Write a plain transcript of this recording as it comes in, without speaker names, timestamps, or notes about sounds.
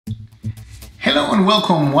Hello and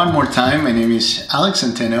welcome one more time. My name is Alex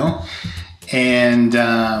and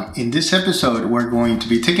in this episode we're going to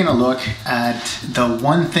be taking a look at the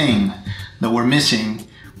one thing that we're missing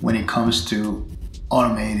when it comes to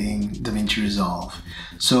automating Davinci Resolve.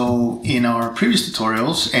 So in our previous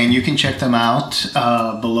tutorials, and you can check them out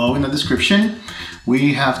below in the description,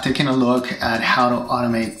 we have taken a look at how to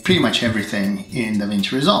automate pretty much everything in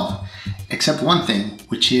Davinci Resolve, except one thing,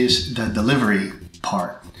 which is the delivery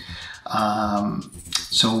part.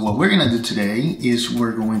 So what we're going to do today is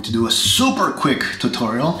we're going to do a super quick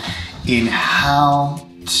tutorial in how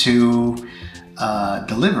to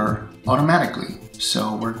deliver automatically.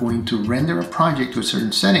 So we're going to render a project with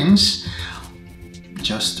certain settings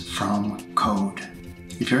just from code.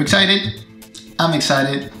 If you're excited, I'm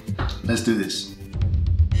excited. Let's do this.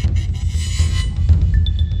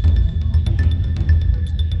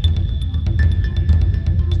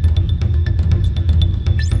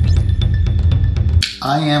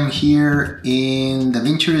 I am here in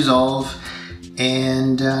Davinci Resolve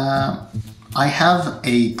and I have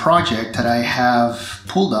a project that I have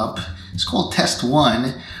pulled up. It's called Test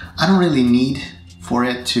 1. I don't really need for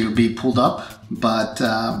it to be pulled up, but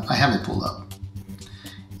I have it pulled up.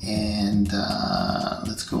 And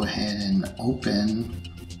let's go ahead and open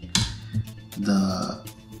the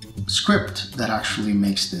script that actually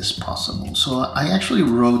makes this possible. So I actually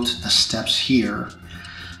wrote the steps here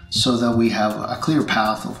so that we have a clear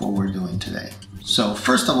path of what we're doing today. So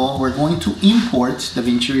first of all, we're going to import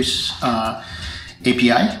Davinci's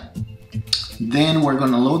API. Then we're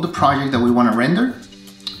going to load the project that we want to render.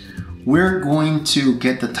 We're going to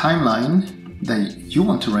get the timeline that you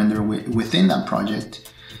want to render within that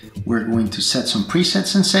project. We're going to set some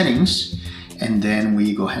presets and settings, and then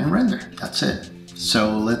we go ahead and render. That's it.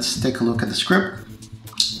 So let's take a look at the script.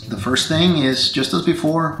 The first thing is, just as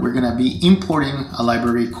before, we're going to be importing a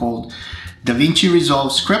library called Davinci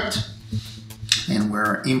Resolve Script, and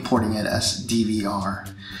we're importing it as DVR.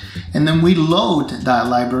 And then we load that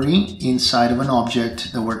library inside of an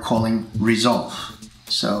object that we're calling Resolve.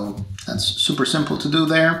 So that's super simple to do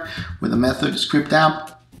there with the method script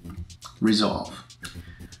app resolve.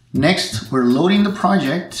 Next, we're loading the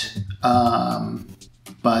project,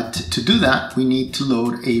 but to do that, we need to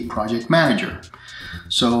load a project manager.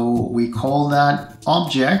 So we call that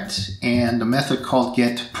object and the method called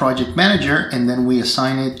getProjectManager, and then we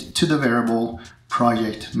assign it to the variable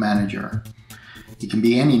project manager. It can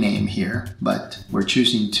be any name here, but we're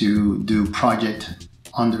choosing to do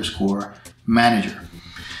project_manager.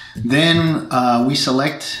 Then we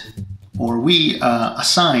select, or we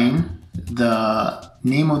assign the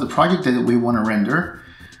name of the project that we want to render.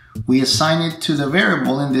 We assign it to the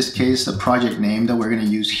variable, in this case, the project name that we're going to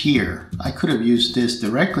use here. I could have used this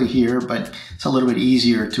directly here, but it's a little bit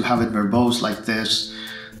easier to have it verbose like this,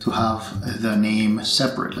 to have the name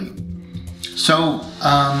separately. So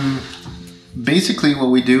basically what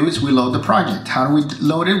we do is we load the project. How do we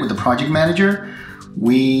load it? With the project manager,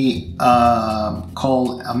 we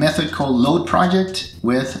call a method called loadProject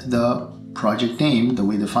with the project name that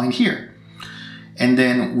we defined here. And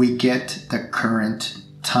then we get the current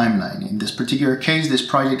timeline. In this particular case, this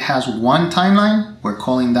project has one timeline. We're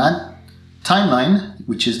calling that timeline,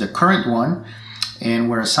 which is the current one, and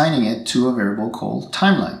we're assigning it to a variable called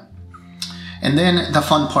timeline. And then the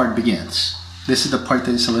fun part begins. This is the part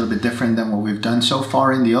that is a little bit different than what we've done so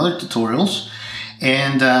far in the other tutorials,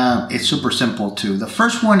 and it's super simple too. The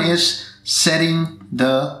first one is setting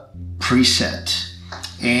the preset,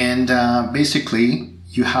 and basically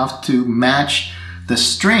you have to match the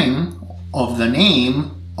string of the name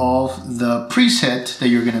of the preset that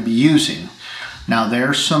you're going to be using. Now there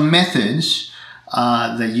are some methods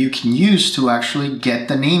that you can use to actually get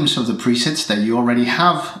the names of the presets that you already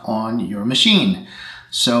have on your machine.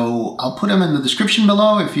 So I'll put them in the description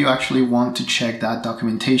below if you actually want to check that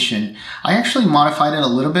documentation. I actually modified it a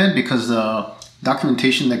little bit because the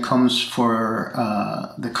documentation that comes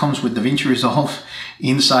with Davinci Resolve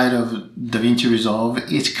inside of Davinci Resolve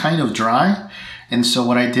is kind of dry. And so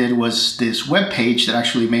what I did was this web page that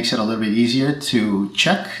actually makes it a little bit easier to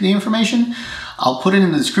check the information. I'll put it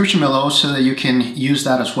in the description below so that you can use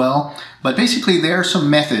that as well. But basically there are some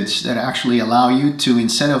methods that actually allow you to,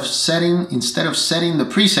 instead of setting the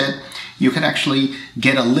preset, you can actually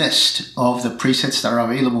get a list of the presets that are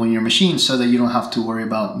available in your machine so that you don't have to worry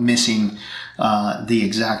about missing the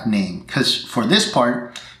exact name. Because for this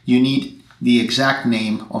part, you need the exact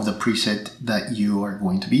name of the preset that you are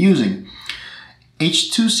going to be using.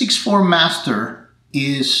 H.264 master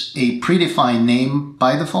is a predefined name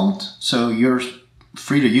by default, so you're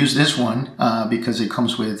free to use this one because it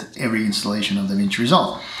comes with every installation of Davinci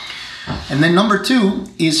Resolve. And then number 2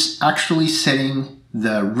 is actually setting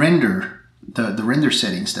the render, the render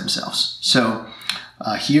settings themselves. So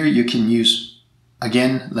here you can use,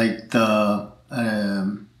 again, like the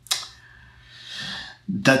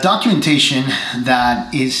documentation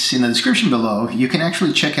that is in the description below. You can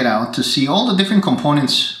actually check it out to see all the different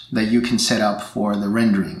components that you can set up for the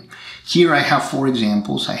rendering. Here I have 4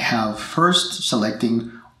 examples. I have first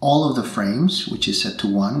selecting all of the frames, which is set to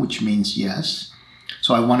 1, which means yes.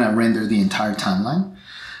 So I want to render the entire timeline.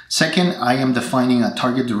 Second, I am defining a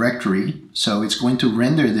target directory. So it's going to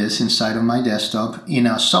render this inside of my desktop in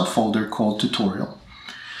a subfolder called tutorial.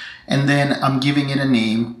 And then I'm giving it a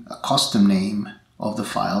name, a custom name of the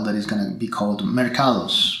file that is going to be called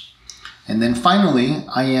Mercados. And then finally,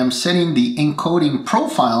 I am setting the encoding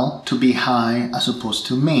profile to be high as opposed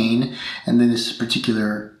to main. And then this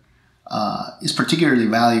particular is particularly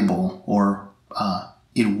valuable, or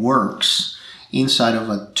it works inside of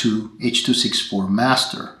a H.264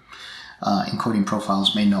 master. Encoding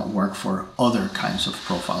profiles may not work for other kinds of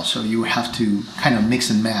profiles. So you have to kind of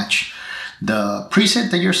mix and match the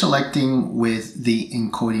preset that you're selecting with the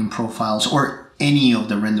encoding profiles, or any of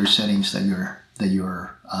the render settings that you're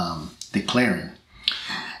declaring.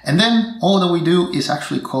 And then all that we do is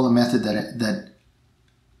actually call a method that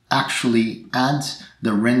actually adds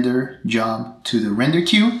the render job to the render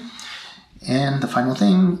queue. And the final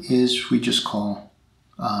thing is we just call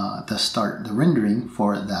the rendering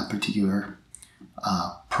for that particular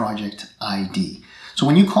project ID. So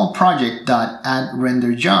when you call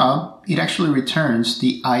project.addRenderJob, it actually returns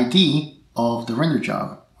the ID of the render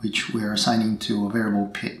job, which we're assigning to a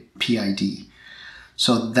variable PID.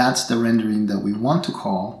 So that's the rendering that we want to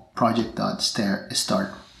call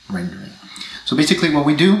project.startRendering. So basically what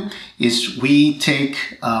we do is we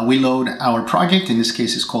load our project. In this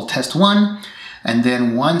case, it's called test1. And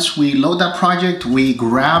then once we load that project, we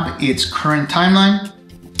grab its current timeline.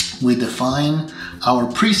 We define our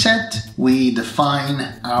preset. We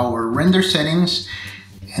define our render settings.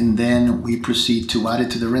 And then we proceed to add it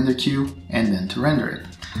to the render queue and then to render it.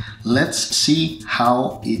 Let's see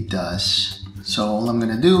how it does. So all I'm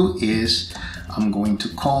going to do is I'm going to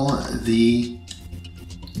call the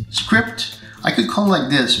script. I could call it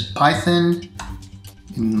like this, Python.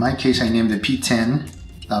 In my case, I named it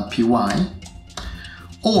p10.py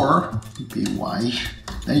or py.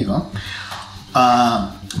 There you go.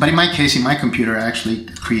 But in my case, in my computer, I actually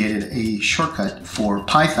created a shortcut for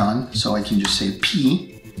Python. So I can just say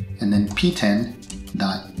p and then p10.py.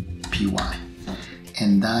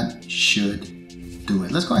 And that should do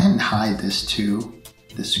it. Let's go ahead and hide this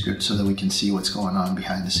script so that we can see what's going on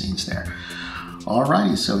behind the scenes there.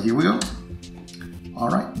 Alrighty, so here we go.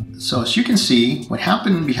 Alright, so as you can see, what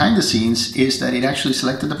happened behind the scenes is that it actually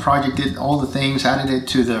selected the project, did all the things, added it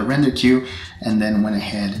to the render queue, and then went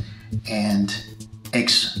ahead and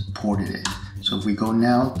exported it. So if we go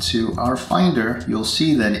now to our Finder, you'll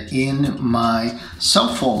see that in my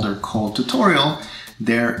subfolder called tutorial,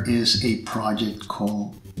 there is a project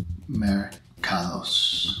called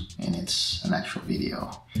Mercados, and it's an actual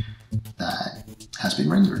video that has been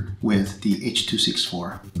rendered with the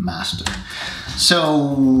H.264 master.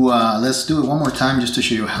 So let's do it one more time just to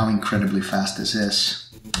show you how incredibly fast this is.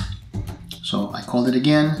 So I called it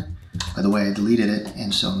again. By the way, I deleted it,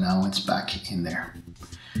 and so now it's back in there.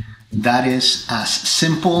 That is as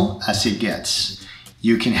simple as it gets.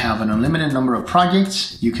 You can have an unlimited number of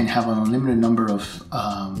projects. You can have an unlimited number of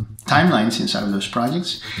timelines inside of those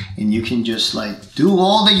projects. And you can just like do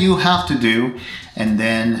all that you have to do. And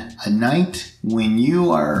then at night, when you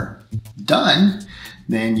are done,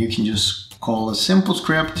 then you can just call a simple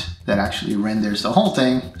script that actually renders the whole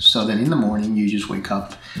thing. So that in the morning, you just wake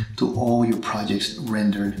up to all your projects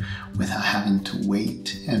rendered without having to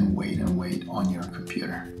wait and wait and wait on your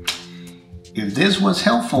computer. If this was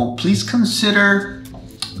helpful, please consider,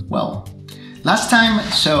 well, last time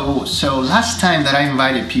that I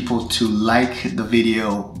invited people to like the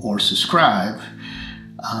video or subscribe,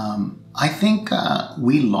 I think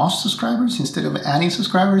we lost subscribers instead of adding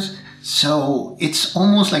subscribers. So it's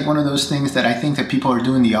almost like one of those things that I think that people are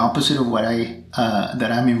doing the opposite of what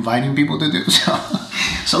that I'm inviting people to do.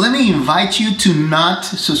 So let me invite you to not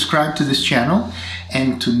subscribe to this channel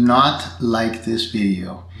and to not like this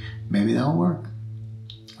video. Maybe that'll work.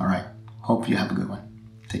 All right. Hope you have a good one.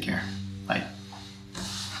 Take care. Bye.